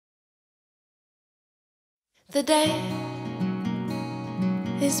The day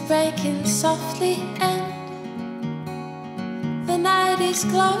is breaking softly and the night is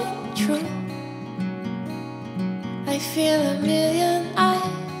glowing true. I feel a million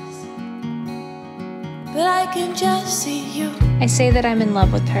eyes, but I can just see you. I say that I'm in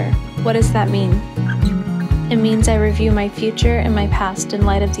love with her. What does that mean? It means I review my future and my past in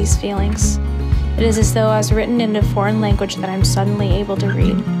light of these feelings. It is as though I was written into a foreign language that I'm suddenly able to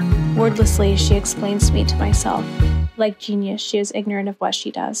read. Wordlessly, she explains me to myself. Like genius, she is ignorant of what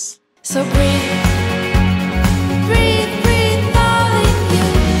she does. So breathe, breathe, breathe, darling,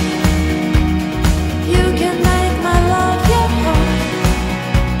 you can make my love your home.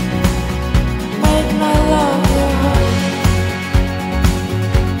 Make my love your home.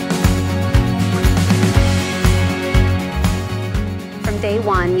 From day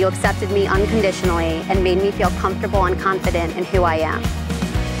one, you accepted me unconditionally and made me feel comfortable and confident in who I am.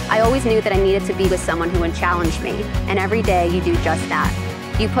 I always knew that I needed to be with someone who would challenge me, and every day you do just that.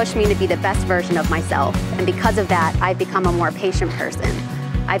 You push me to be the best version of myself, and because of that, I've become a more patient person.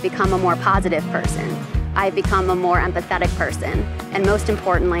 I've become a more positive person. I've become a more empathetic person, and most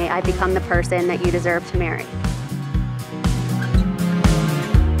importantly, I've become the person that you deserve to marry.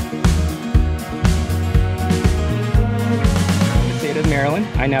 In the state of Maryland,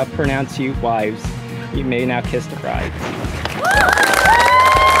 I now pronounce you wives. You may now kiss the bride.